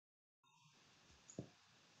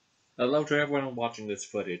Hello to everyone watching this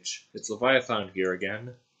footage. It's Leviathan here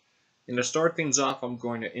again. And to start things off, I'm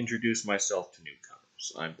going to introduce myself to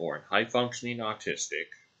newcomers. I'm born high-functioning autistic,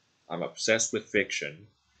 I'm obsessed with fiction,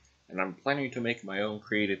 and I'm planning to make my own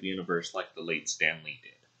creative universe like the late Stan Lee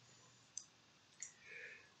did.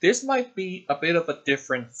 This might be a bit of a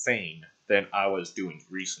different vein than I was doing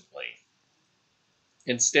recently.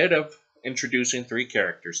 Instead of introducing 3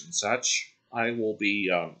 characters and such, I will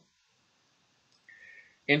be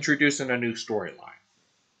introducing a new storyline.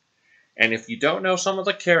 And if you don't know some of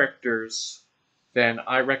the characters, then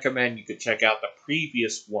I recommend you could check out the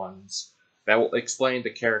previous ones that will explain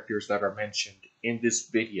the characters that are mentioned in this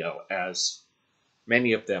video, as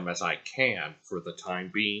many of them as I can for the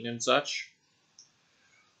time being and such.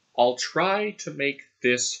 I'll try to make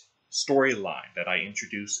this storyline that I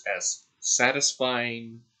introduce as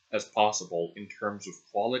satisfying as possible in terms of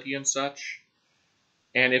quality and such.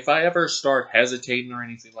 And if I ever start hesitating or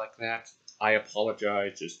anything like that, I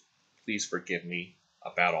apologize. Just please forgive me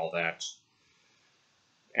about all that.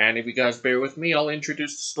 And if you guys bear with me, I'll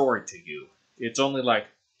introduce the story to you. It's only like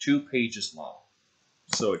 2 pages long,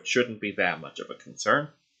 so it shouldn't be that much of a concern.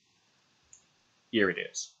 Here it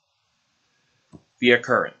is. The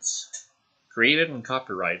Occurrence. Created and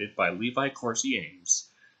copyrighted by Levi Corsi Ames,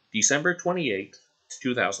 December 28,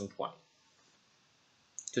 2020.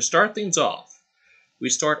 To start things off, we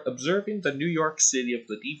start observing the New York City of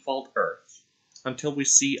the default Earth until we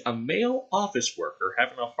see a male office worker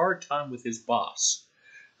having a hard time with his boss,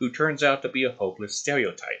 who turns out to be a hopeless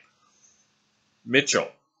stereotype. Mitchell,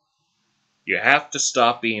 you have to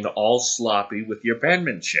stop being all sloppy with your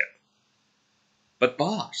penmanship. But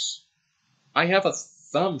boss, I have a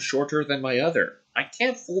thumb shorter than my other. I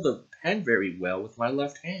can't hold a pen very well with my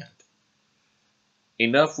left hand.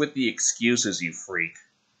 Enough with the excuses, you freak.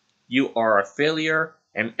 You are a failure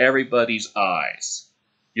in everybody's eyes.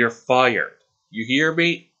 You're fired. You hear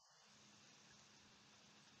me?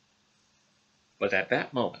 But at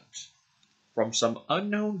that moment, from some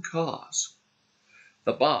unknown cause,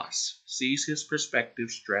 the boss sees his perspective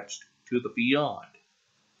stretched to the beyond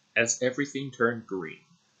as everything turned green.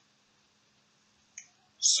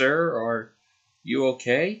 Sir, are you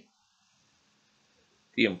okay?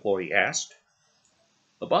 The employee asked.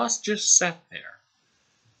 The boss just sat there,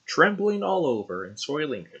 trembling all over and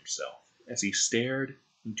soiling himself as he stared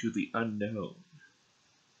into the unknown.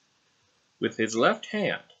 With his left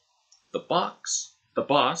hand, the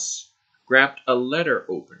boss grabbed a letter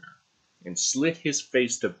opener and slit his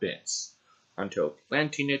face to bits until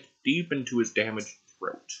planting it deep into his damaged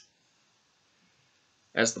throat.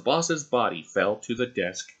 As the boss's body fell to the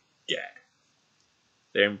desk dead,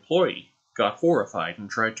 the employee got horrified and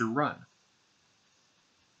tried to run.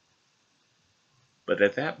 But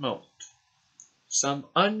at that moment, some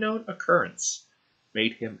unknown occurrence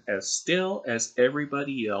made him as still as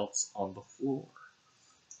everybody else on the floor.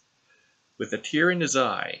 With a tear in his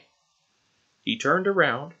eye, he turned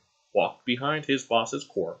around, walked behind his boss's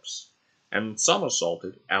corpse, and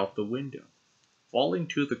somersaulted out the window, falling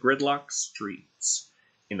to the gridlocked streets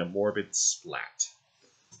in a morbid splat.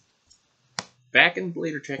 Back in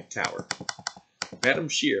Bladertech Tower, Madame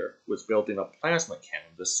Shear was building a plasma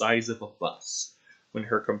cannon the size of a bus when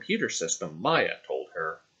her computer system, Maya, told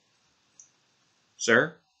her,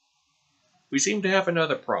 "Sir, we seem to have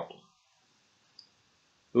another problem."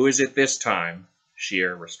 "Who is it this time?"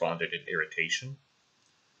 Shear responded in irritation.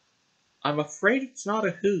 "I'm afraid it's not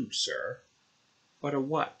a who, sir, but a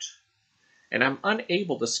what, and I'm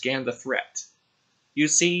unable to scan the threat. You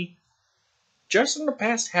see, just in the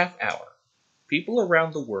past half hour, people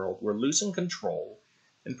around the world were losing control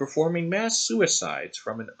and performing mass suicides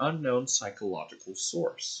from an unknown psychological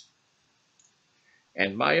source.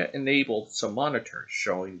 And Maya enabled some monitors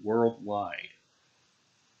showing worldwide.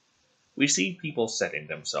 We see people setting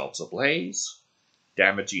themselves ablaze,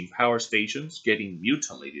 damaging power stations, getting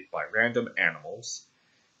mutilated by random animals,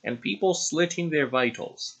 and people slitting their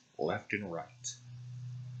vitals left and right.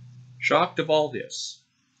 Shocked of all this,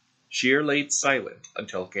 Shear laid silent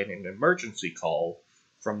until getting an emergency call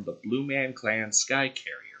from the Blue Man Clan Sky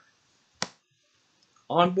Carrier.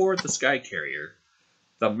 On board the Sky Carrier,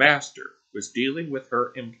 the Master was dealing with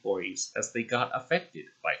her employees as they got affected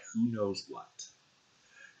by who knows what.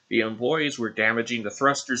 The employees were damaging the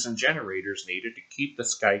thrusters and generators needed to keep the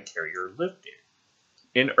Sky Carrier lifted.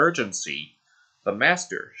 In urgency, the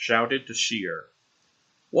Master shouted to Shear,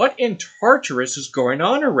 "What in Tartarus is going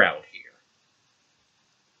on around here?"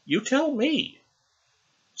 "You tell me.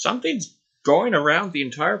 Something's going around the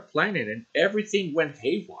entire planet and everything went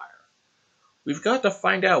haywire. We've got to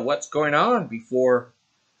find out what's going on before..."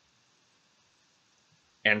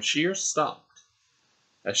 And Shear stopped,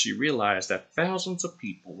 as she realized that thousands of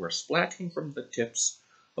people were splashing from the tips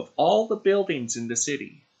of all the buildings in the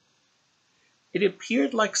city. It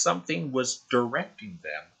appeared like something was directing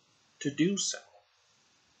them to do so.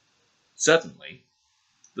 Suddenly,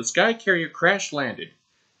 the sky carrier crash landed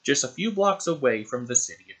just a few blocks away from the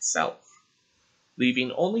city itself,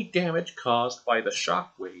 leaving only damage caused by the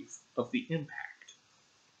shock wave of the impact.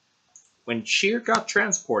 When Shear got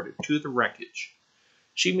transported to the wreckage,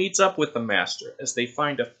 she meets up with the Master as they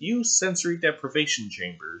find a few sensory deprivation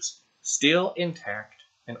chambers still intact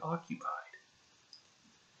and occupied.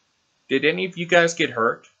 "Did any of you guys get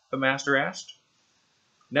hurt?" the Master asked.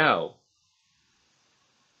 "No."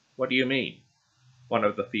 "What do you mean?" one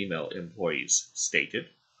of the female employees stated.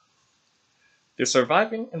 The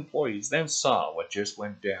surviving employees then saw what just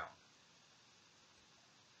went down.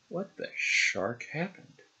 "What the shark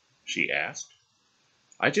happened?" she asked.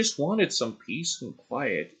 "I just wanted some peace and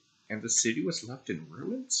quiet, and the city was left in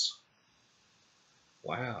ruins?"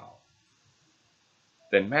 Wow.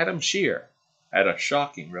 Then Madame Shear had a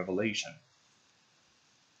shocking revelation.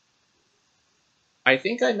 "I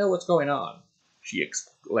think I know what's going on," she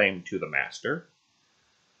exclaimed to the Master.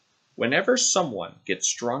 "Whenever someone gets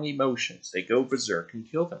strong emotions, they go berserk and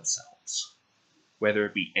kill themselves. Whether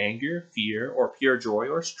it be anger, fear, or pure joy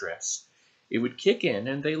or stress, it would kick in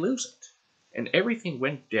and they lose it. And everything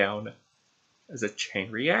went down as a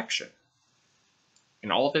chain reaction.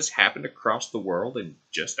 And all this happened across the world in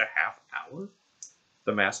just a half hour,"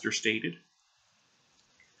 the Master stated.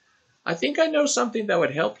 "I think I know something that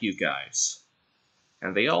would help you guys."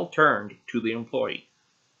 And they all turned to the employee.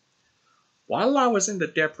 "While I was in the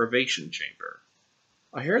deprivation chamber,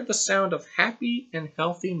 I heard the sound of happy and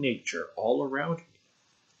healthy nature all around me.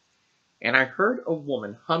 And I heard a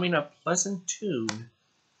woman humming a pleasant tune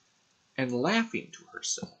and laughing to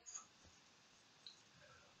herself.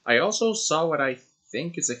 I also saw what I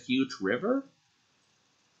think is a huge river.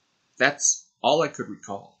 That's all I could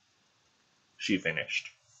recall," she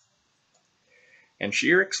finished. And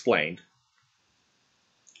Shear explained,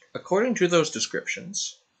 "According to those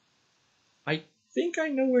descriptions, I think I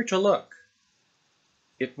know where to look.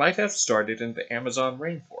 It might have started in the Amazon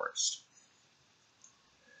rainforest."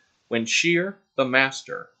 When Shear, the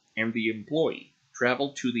Master, and the employee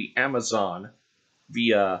traveled to the Amazon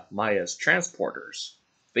via Maya's transporters,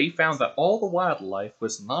 they found that all the wildlife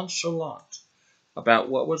was nonchalant about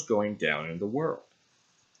what was going down in the world.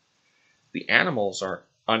 The animals are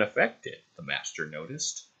unaffected, the Master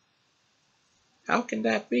noticed. How can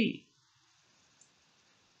that be?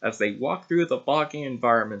 As they walk through the boggy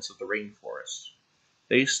environments of the rainforest,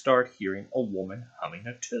 they start hearing a woman humming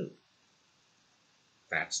a tune.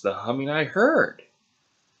 "That's the humming I heard,"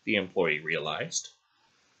 the employee realized.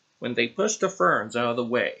 When they pushed the ferns out of the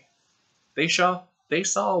way, they saw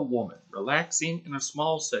a woman relaxing in a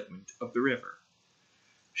small segment of the river.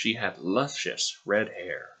 She had luscious red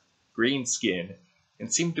hair, green skin,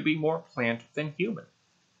 and seemed to be more plant than human.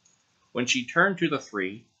 When she turned to the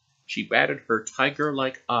three, she batted her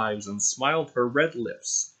tiger-like eyes and smiled her red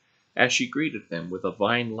lips as she greeted them with a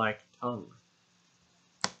vine-like tongue.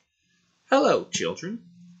 "Hello, children,"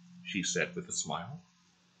 she said with a smile.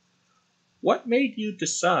 "What made you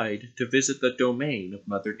decide to visit the domain of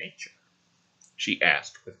Mother Nature?" she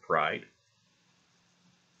asked with pride.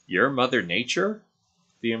 "You're Mother Nature?"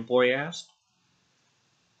 the employee asked.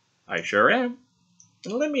 "I sure am.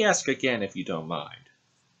 And let me ask again if you don't mind.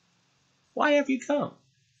 Why have you come?"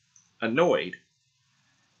 Annoyed,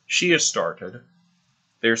 she started.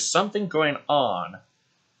 "There's something going on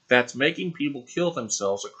that's making people kill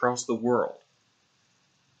themselves across the world.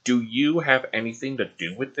 Do you have anything to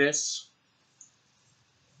do with this?"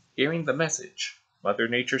 Hearing the message, Mother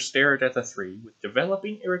Nature stared at the three with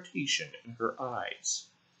developing irritation in her eyes.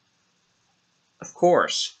 "Of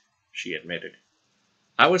course," she admitted.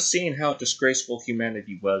 "I was seeing how disgraceful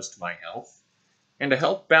humanity was to my health, and to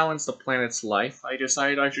help balance the planet's life, I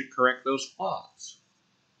decided I should correct those flaws.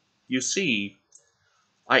 You see,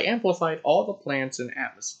 I amplified all the plants and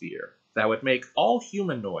atmosphere that would make all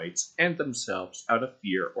humanoids end themselves out of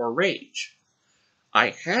fear or rage.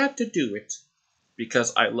 I had to do it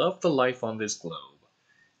because I love the life on this globe,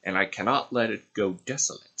 and I cannot let it go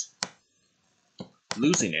desolate."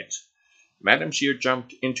 Losing it, Madame Shear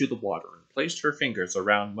jumped into the water and placed her fingers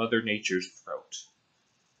around Mother Nature's throat.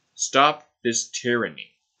 "Stop this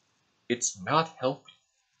tyranny. It's not healthy,"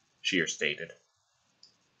 Shear stated.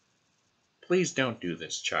 "Please don't do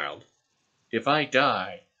this, child. If I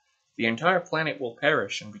die, the entire planet will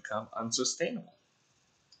perish and become unsustainable."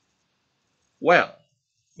 "Well,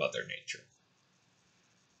 Mother Nature,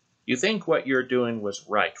 you think what you're doing was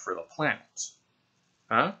right for the planet,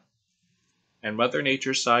 huh?" And Mother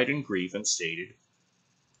Nature sighed in grief and stated,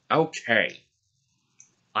 "Okay,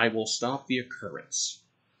 I will stop the occurrence.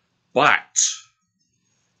 But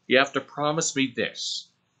you have to promise me this.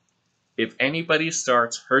 If anybody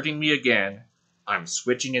starts hurting me again, I'm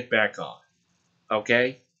switching it back on.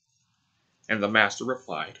 Okay?" And the master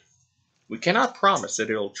replied, "We cannot promise that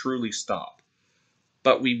it'll truly stop,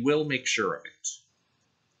 but we will make sure of it."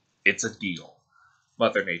 "It's a deal,"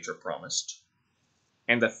 Mother Nature promised.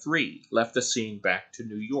 And the three left the scene back to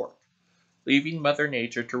New York, leaving Mother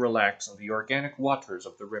Nature to relax in the organic waters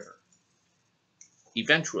of the river.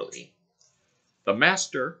 Eventually, the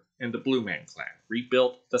Master and the Blue Man clan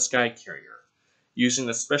rebuilt the Sky Carrier, using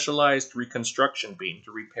a specialized reconstruction beam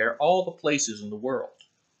to repair all the places in the world.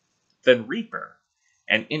 Then Reaper,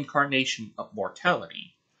 an incarnation of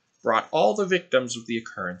mortality, brought all the victims of the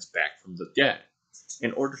occurrence back from the dead,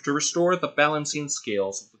 in order to restore the balancing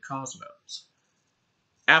scales of the cosmos.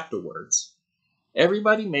 Afterwards,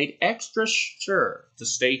 everybody made extra sure to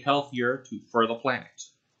stay healthier for the planet.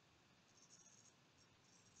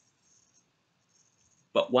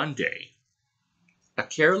 But one day, a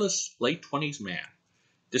careless late 20s man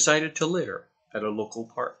decided to litter at a local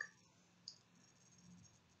park.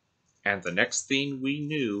 And the next thing we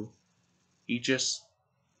knew, he just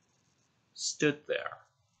stood there,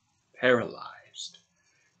 paralyzed,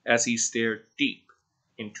 as he stared deep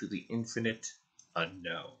into the infinite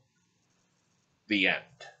unknown. The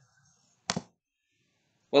end.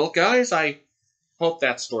 Well, guys, I hope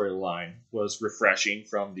that storyline was refreshing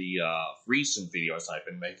from the recent videos I've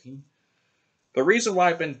been making. The reason why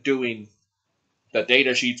I've been doing the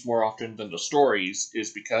data sheets more often than the stories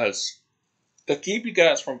is because to keep you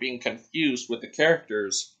guys from being confused with the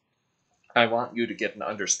characters, I want you to get an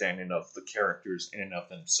understanding of the characters in and of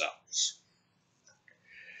themselves.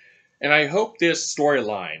 And I hope this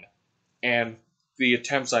storyline and the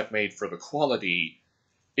attempts I've made for the quality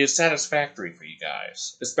is satisfactory for you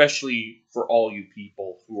guys, especially for all you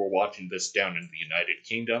people who are watching this down in the United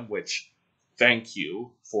Kingdom, which thank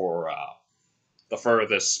you for the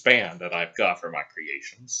furthest span that I've got for my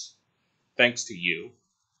creations. Thanks to you,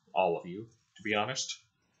 all of you, to be honest.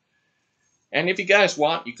 And if you guys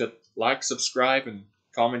want, you could like, subscribe, and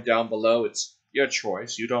comment down below. It's your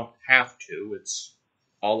choice. You don't have to. It's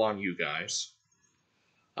all on you guys.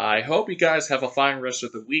 I hope you guys have a fine rest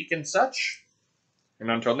of the week and such. And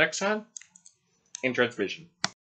until next time, in transmission.